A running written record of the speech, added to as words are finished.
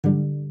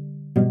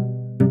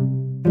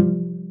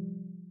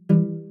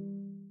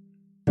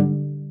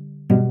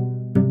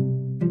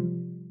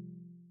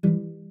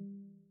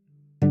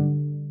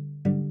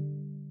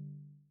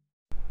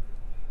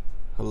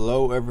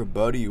Hello,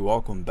 everybody.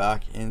 Welcome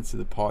back into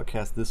the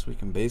podcast This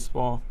Week in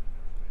Baseball.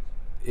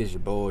 It's your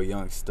boy,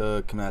 Young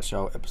Stud, coming at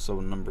y'all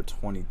episode number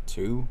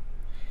 22.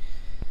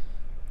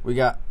 We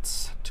got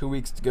 2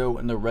 weeks to go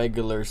in the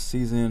regular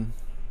season.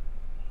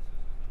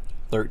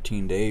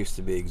 13 days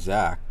to be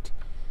exact.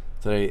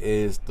 Today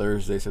is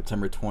Thursday,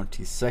 September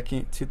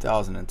 22nd,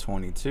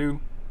 2022.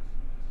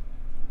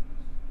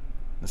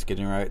 Let's get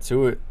right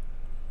to it.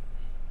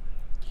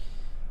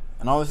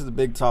 And obviously the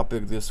big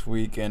topic this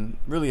week, and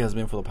really has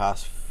been for the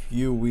past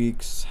few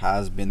weeks,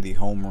 has been the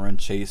home run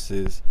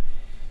chases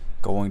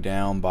going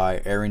down by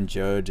Aaron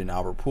Judge and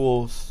Albert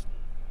Pujols.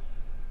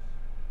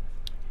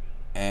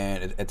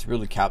 And it's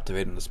really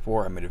captivating the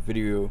sport. I made a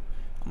video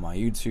on my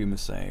YouTube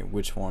saying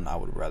which one I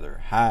would rather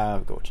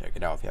have. Go check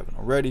it out if you haven't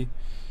already.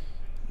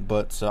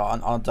 But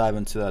I'll dive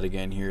into that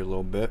again here a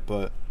little bit.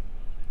 But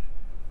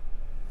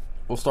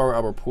we'll start with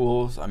Albert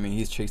Pujols. I mean,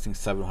 he's chasing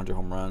 700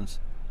 home runs.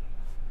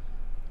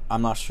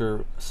 I'm not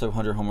sure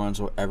 700 home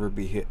runs will ever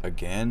be hit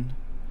again,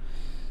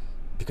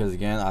 because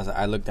again, as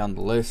I look down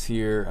the list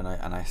here and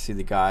I see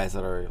the guys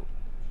that are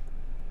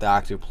the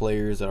active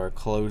players that are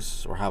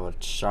close or have a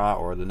shot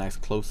or the next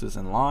closest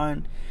in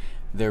line,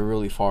 they're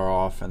really far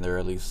off, and they're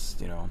at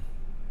least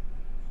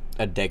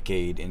a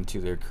decade into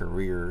their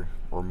career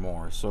or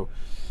more. So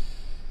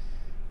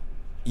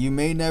you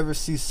may never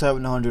see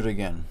 700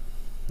 again.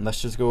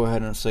 Let's just go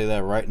ahead and say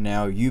that right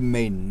now. You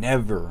may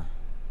never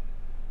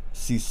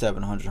see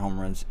 700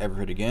 home runs ever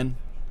hit again.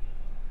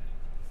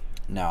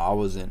 Now, I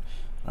was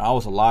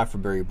alive for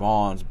Barry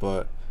Bonds,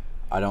 but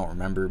I don't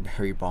remember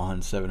Barry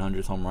Bonds'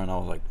 700th home run. I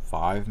was like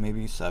 5,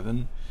 maybe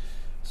 7.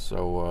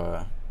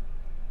 So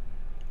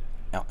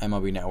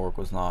MLB Network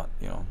was not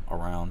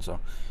around. So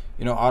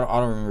I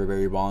don't remember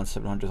Barry Bonds'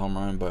 700th home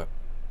run, but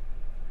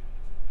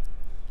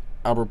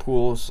Albert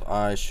Pujols,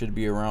 I should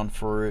be around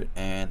for it,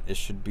 and it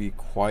should be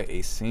quite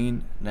a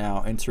scene.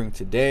 Now, entering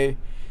today,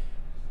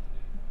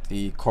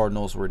 the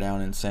Cardinals were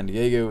down in San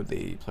Diego.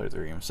 They played a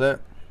 3-game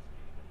set.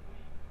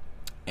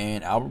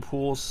 And Albert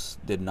Pujols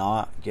did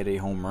not get a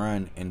home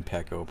run in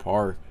Petco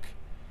Park.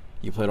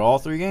 He played all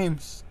 3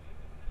 games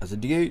as a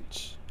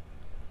DH.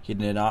 He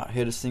did not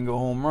hit a single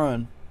home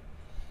run.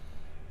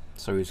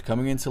 So he's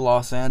coming into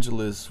Los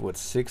Angeles with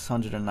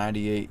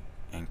 698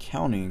 and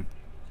counting.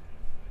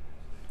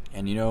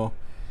 And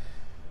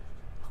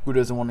who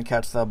doesn't want to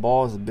catch that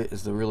ball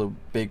is the really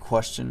big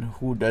question.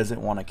 Who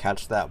doesn't want to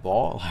catch that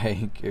ball?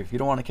 Like, if you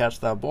don't want to catch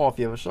that ball, if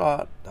you have a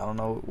shot, I don't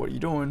know what you're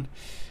doing.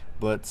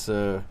 But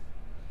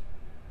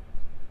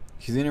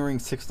he's entering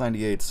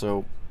 698,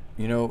 so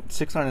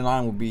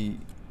 699 will be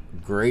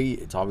great.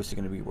 It's obviously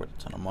going to be worth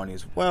a ton of money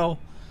as well.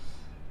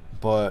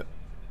 But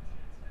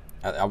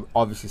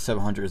obviously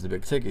 700 is the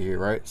big ticket here,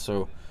 right?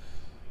 So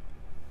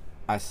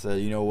I said,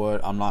 you know what,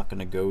 I'm not going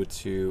to go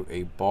to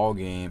a ball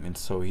game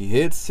until he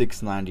hits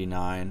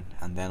 699,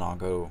 and then I'll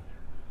go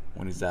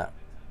when he's at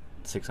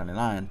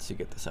 699 to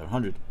get the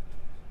 700.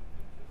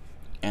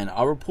 And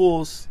Albert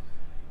Pujols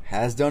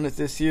has done it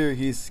this year.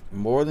 He's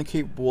more than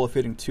capable of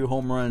hitting 2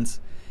 home runs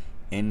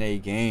in a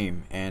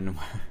game. And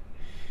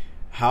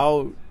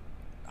how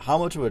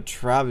much of a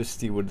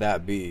travesty would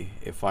that be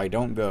if I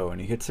don't go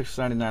and he hits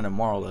 699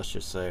 tomorrow, let's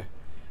just say,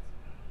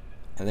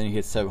 and then he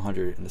hits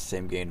 700 in the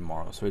same game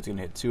tomorrow. So he's going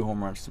to hit 2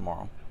 home runs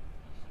tomorrow.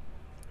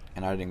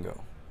 And I didn't go.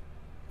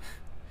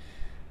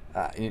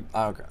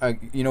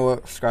 You know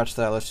what? Scratch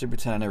that. Let's just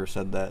pretend I never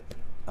said that.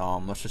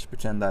 Let's just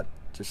pretend that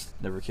just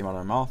never came out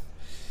of my mouth.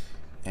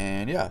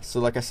 And yeah, so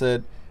like I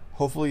said,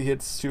 hopefully he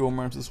hits 2 home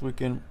runs this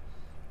weekend.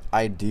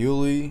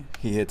 Ideally,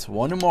 he hits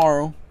 1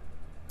 tomorrow.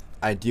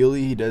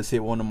 Ideally, he does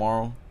hit 1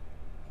 tomorrow.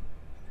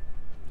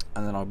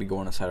 And then I'll be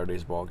going to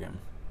Saturday's ball game.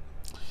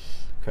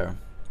 Okay.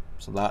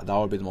 So that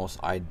would be the most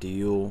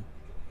ideal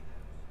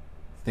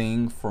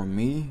thing for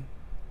me.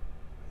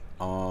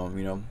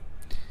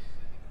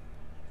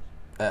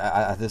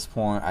 At this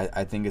point,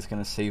 I think it's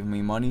going to save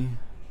me money,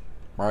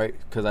 right?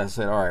 Because I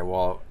said, all right,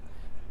 well,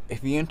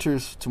 if he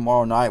enters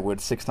tomorrow night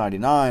with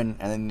 699,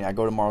 and then I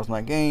go to tomorrow's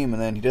night game,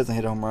 and then he doesn't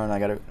hit a home run, I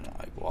gotta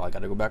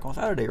go back on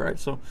Saturday, right?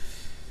 So,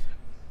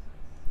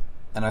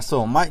 and I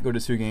still might go to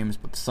 2 games,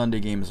 but the Sunday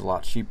game is a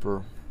lot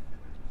cheaper.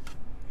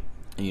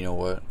 And you know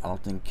what? I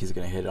don't think he's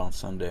gonna hit it on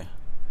Sunday.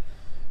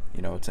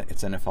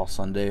 It's NFL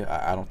Sunday.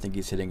 I don't think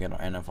he's hitting it on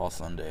NFL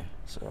Sunday.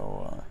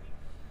 So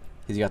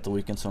he's got the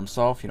weekend to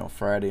himself.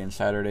 Friday and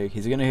Saturday.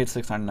 He's gonna hit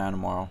 699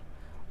 tomorrow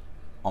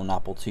on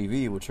Apple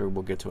TV, which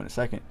we'll get to in a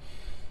second.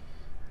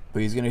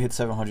 But he's gonna hit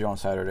 700 on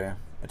Saturday.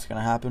 It's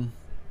gonna happen.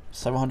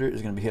 700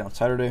 is gonna be hit on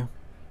Saturday.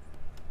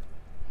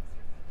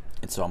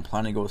 And so I'm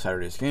planning to go to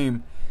Saturday's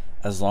game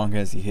as long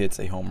as he hits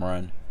a home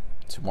run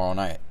tomorrow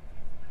night.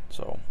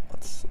 So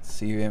let's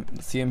see him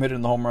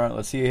hitting the home run.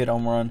 Let's see him hit a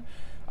home run.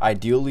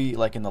 Ideally,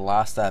 like in the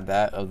last at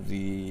bat of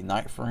the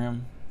night for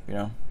him.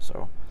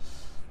 So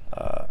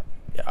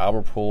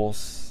Albert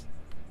Pujols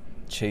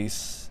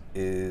chase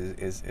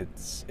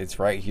is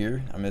right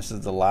here. I mean, this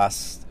is the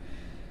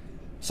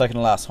second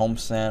to last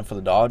homestand for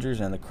the Dodgers,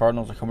 and the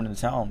Cardinals are coming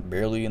into town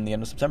barely in the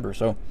end of September.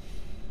 So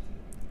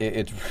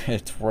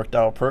it's worked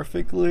out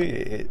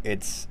perfectly.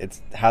 It's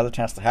has a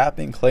chance to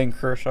happen. Clayton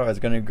Kershaw is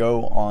going to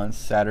go on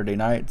Saturday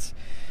nights,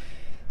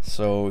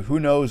 so who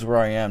knows where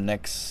I am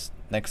next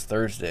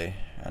Thursday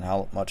and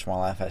how much my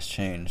life has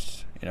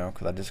changed.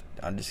 Because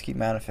I just keep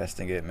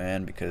manifesting it,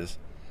 man. Because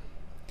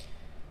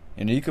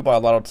you could buy a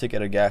lotto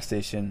ticket at a gas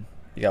station.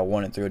 You got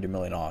 1 in 300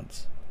 million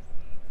odds.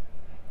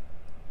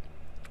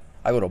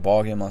 I go to a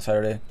ball game on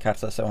Saturday,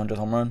 catch that 700th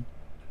home run.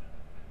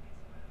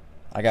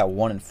 I got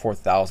 1 in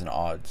 4,000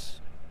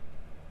 odds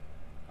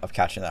of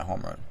catching that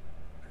home run.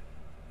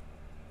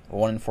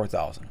 1 in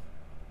 4,000.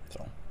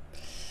 So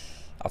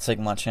I'll take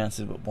my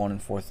chances with 1 in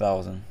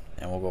 4,000,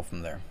 and we'll go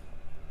from there.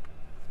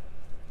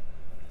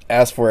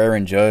 As for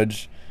Aaron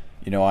Judge,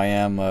 I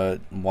am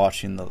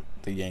watching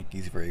the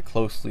Yankees very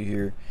closely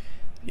here.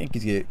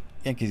 Yankees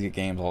get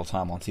games all the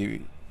time on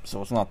TV,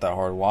 so it's not that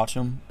hard to watch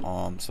them.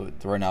 So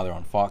right now they're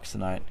on Fox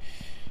tonight,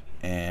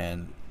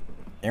 and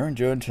Aaron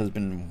Judge has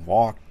been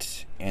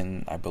walked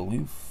in, I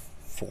believe,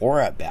 4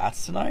 at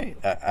bats tonight.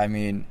 I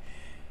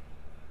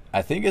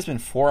think it's been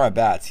 4 at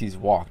bats he's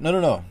walked.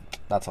 No,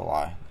 that's a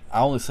lie.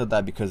 I only said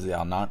that because the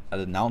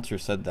announcer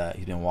said that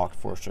he didn't walk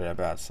 4 straight at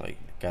bats. Like,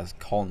 the guy's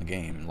calling the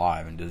game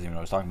live and doesn't even know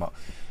what he's talking about.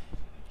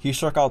 He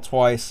struck out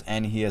twice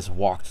and he has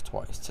walked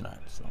twice tonight.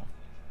 So,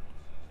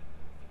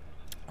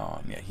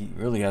 he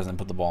really hasn't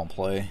put the ball in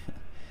play.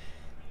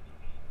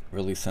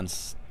 Really,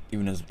 since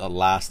even his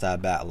last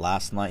at bat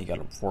last night, he got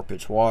a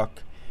 4-pitch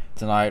walk.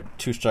 Tonight,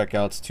 2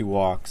 strikeouts, 2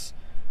 walks.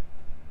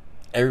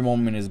 Every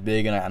moment is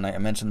big, and I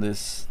mentioned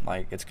this.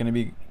 Like, it's gonna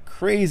be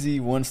crazy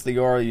once they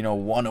are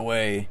 1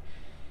 away.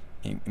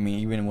 I mean,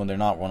 even when they're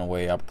not 1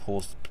 away,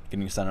 Apple's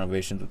getting standing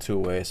ovations with 2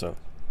 away. So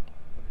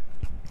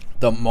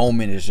the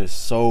moment is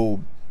just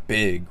so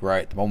big,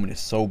 right? The moment is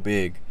so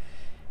big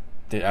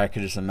that I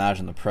could just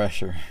imagine the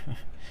pressure.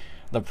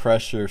 The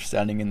pressure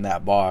standing in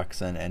that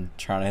box and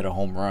trying to hit a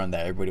home run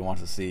that everybody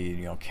wants to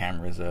see.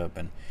 Cameras up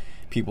and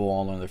people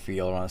all on the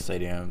field around the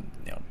stadium.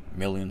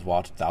 Millions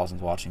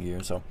thousands watching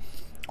you. So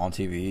on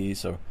TV.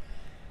 So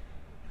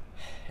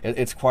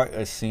it's quite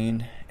a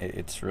scene.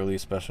 It's really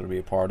special to be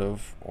a part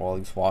of while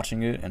he's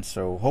watching it. And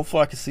so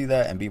hopefully I can see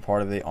that and be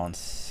part of it on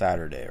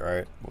Saturday,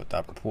 right? With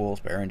Albert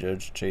Pujols. But Aaron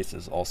Judge, Chase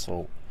is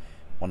also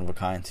one of a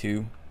kind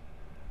too.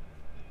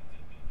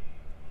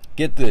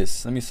 Get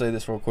this. Let me say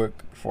this real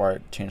quick before I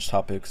change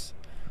topics.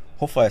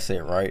 Hopefully I say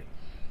it right.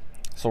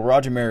 So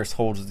Roger Maris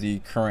holds the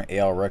current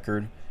AL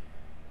record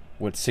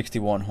with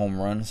 61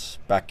 home runs.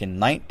 Back in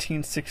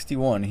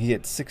 1961, he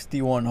hit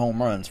 61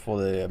 home runs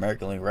for the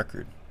American League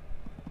record.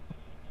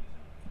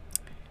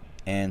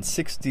 And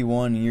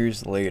 61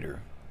 years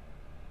later,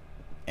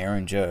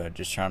 Aaron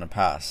Judge is trying to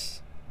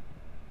pass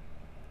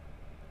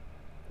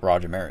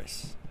Roger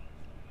Maris.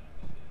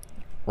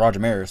 Roger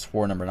Maris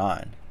wore number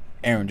 9.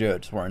 Aaron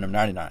Judge wore number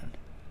 99.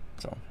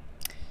 So,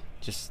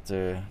 just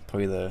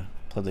play the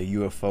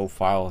UFO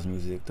Files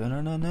music. But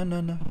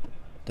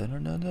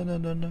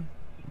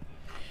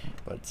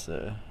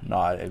no,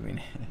 I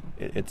mean,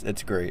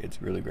 it's great. It's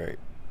really great.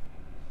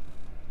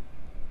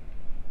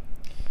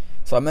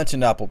 So I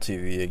mentioned Apple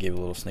TV. I gave a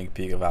little sneak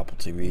peek of Apple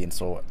TV, and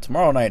so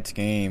tomorrow night's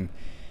games,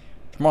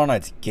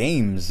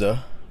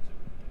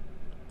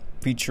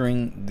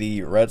 featuring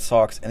the Red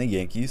Sox and the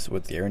Yankees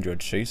with the Aaron Judge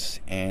chase,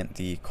 and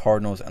the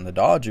Cardinals and the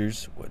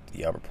Dodgers with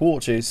the Albert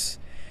Pujols chase,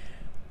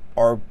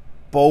 are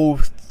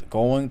both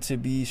going to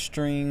be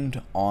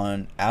streamed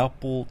on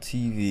Apple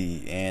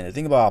TV. And the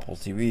thing about Apple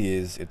TV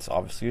is it's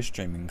obviously a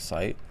streaming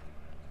site,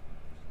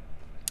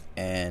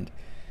 and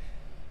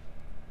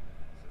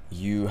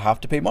you have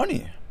to pay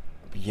money.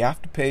 You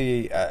have to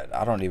pay,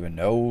 I don't even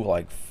know,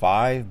 like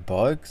 $5,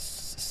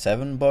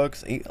 $7,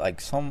 $8, like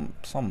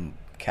some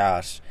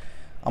cash.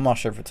 I'm not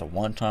sure if it's a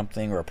one-time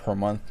thing or a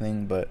per-month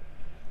thing, but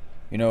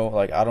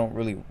like I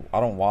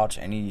don't watch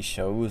any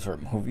shows or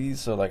movies,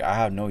 so like I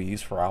have no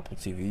use for Apple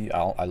TV.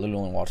 I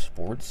literally only watch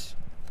sports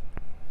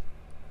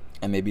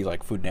and maybe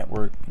like Food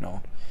Network,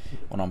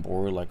 when I'm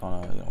bored, like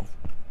on a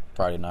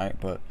Friday night.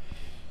 But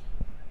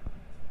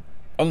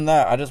other than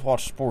that, I just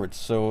watch sports,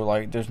 so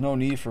like there's no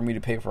need for me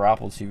to pay for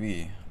Apple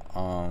TV.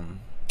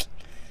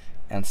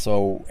 And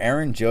so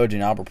Aaron Judge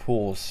and Albert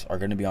Pujols are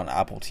going to be on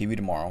Apple TV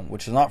tomorrow,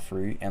 which is not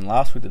free. And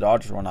last week the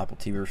Dodgers were on Apple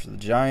TV versus the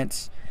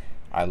Giants.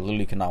 I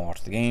literally could not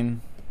watch the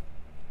game.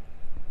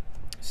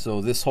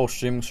 So this whole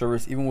streaming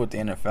service, even with the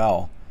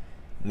NFL,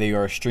 they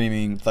are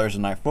streaming Thursday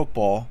Night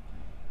Football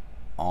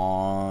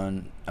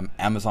on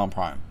Amazon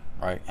Prime,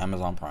 right?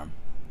 Amazon Prime.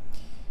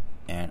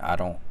 And I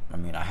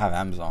have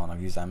Amazon.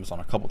 I've used Amazon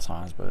a couple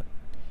times, but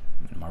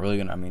am I really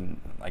gonna?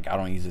 I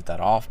don't use it that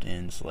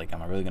often. So like,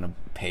 am I really gonna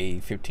pay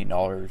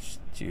 $15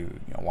 to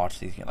watch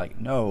these games? Like,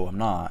 no, I'm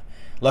not.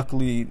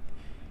 Luckily,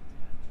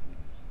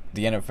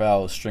 the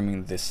NFL is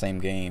streaming this same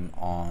game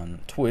on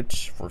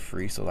Twitch for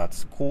free, so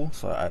that's cool.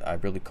 So I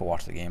really could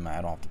watch the game.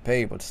 I don't have to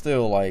pay, but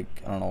still, like,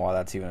 I don't know why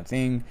that's even a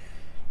thing.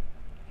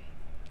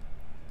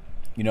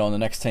 In the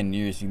next 10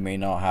 years, you may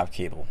not have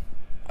cable.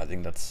 I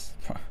think it's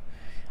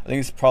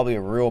probably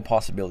a real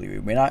possibility.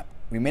 We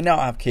may not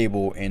have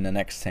cable in the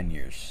next 10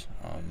 years.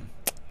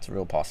 It's a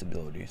real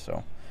possibility.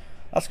 So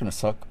That's gonna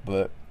suck,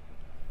 but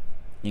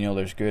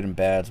there's good and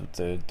bads with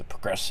the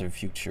progressive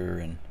future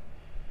and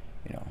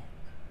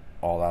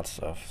all that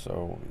stuff.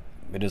 So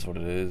it is what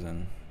it is,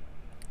 and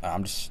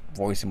I'm just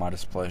voicing my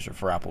displeasure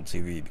for Apple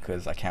TV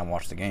because I can't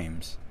watch the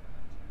games.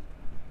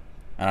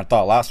 And I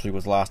thought last week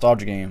was the last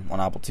Dodger game on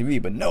Apple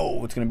TV, but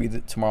no, it's going to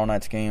be tomorrow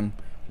night's game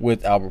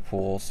with Albert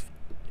Pujols.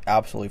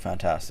 Absolutely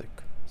fantastic.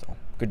 So,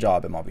 good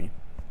job, MLB.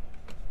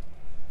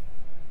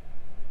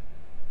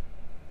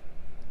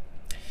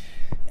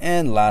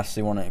 And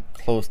lastly, I want to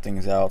close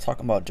things out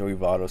talking about Joey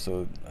Votto.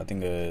 So, I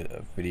think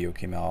a video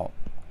came out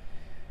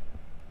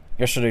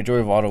yesterday.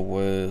 Joey Votto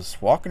was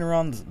walking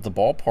around the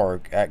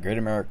ballpark at Great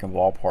American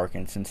Ballpark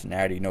in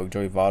Cincinnati.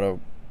 Joey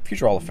Votto,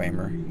 future Hall of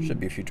Famer, should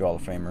be a future Hall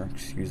of Famer.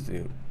 Excuse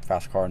the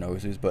fast car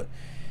noises, but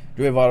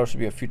Joey Votto should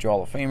be a future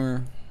Hall of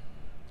Famer.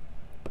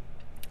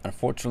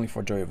 Unfortunately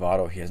for Joey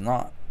Votto, he has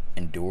not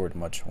endured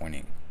much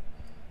winning.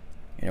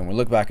 When we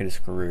look back at his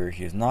career,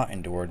 he has not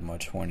endured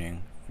much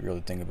winning. If you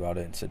really think about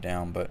it and sit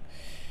down, but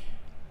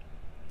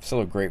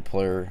still a great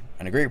player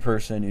and a great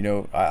person.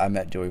 I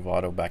met Joey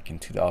Votto back in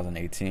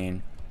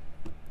 2018.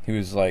 He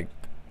was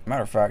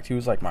matter of fact, he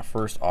was my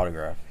first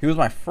autograph. He was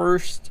my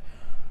first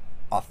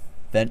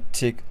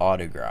authentic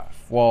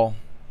autograph. Well,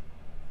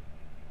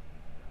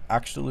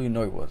 actually,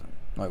 no, he wasn't.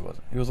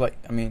 He was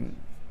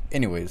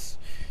anyways,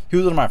 he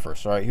was one of my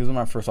first, right? He was one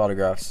of my first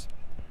autographs.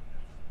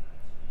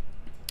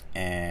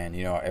 And,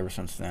 ever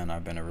since then,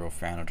 I've been a real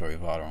fan of Joey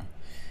Votto.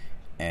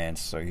 And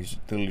so he's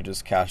literally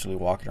just casually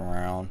walking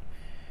around,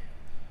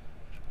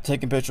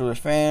 taking pictures with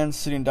fans,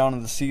 sitting down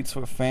in the seats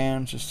with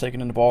fans, just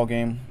taking in the ball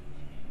game.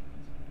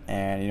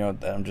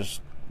 And, I'm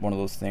just one of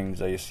those things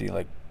that you see,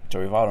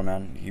 Joey Votto,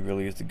 man. He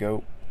really is the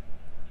GOAT.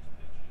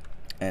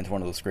 And it's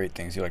one of those great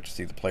things. You like to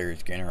see the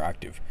players get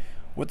interactive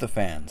with the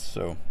fans.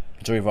 So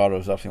Joey Votto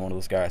is definitely one of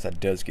those guys that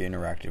does get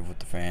interactive with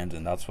the fans,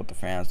 and that's what the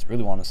fans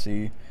really want to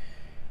see.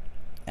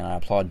 And I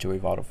applaud Joey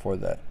Votto for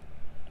that.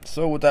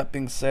 So with that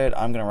being said,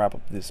 I'm going to wrap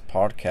up this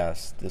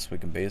podcast, This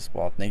Week in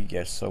Baseball. Thank you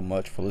guys so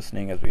much for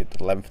listening as we hit the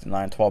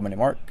 11:59, 12-minute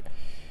mark.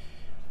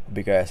 Hope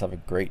you guys have a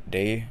great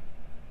day,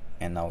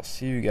 and I'll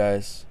see you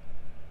guys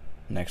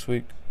next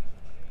week.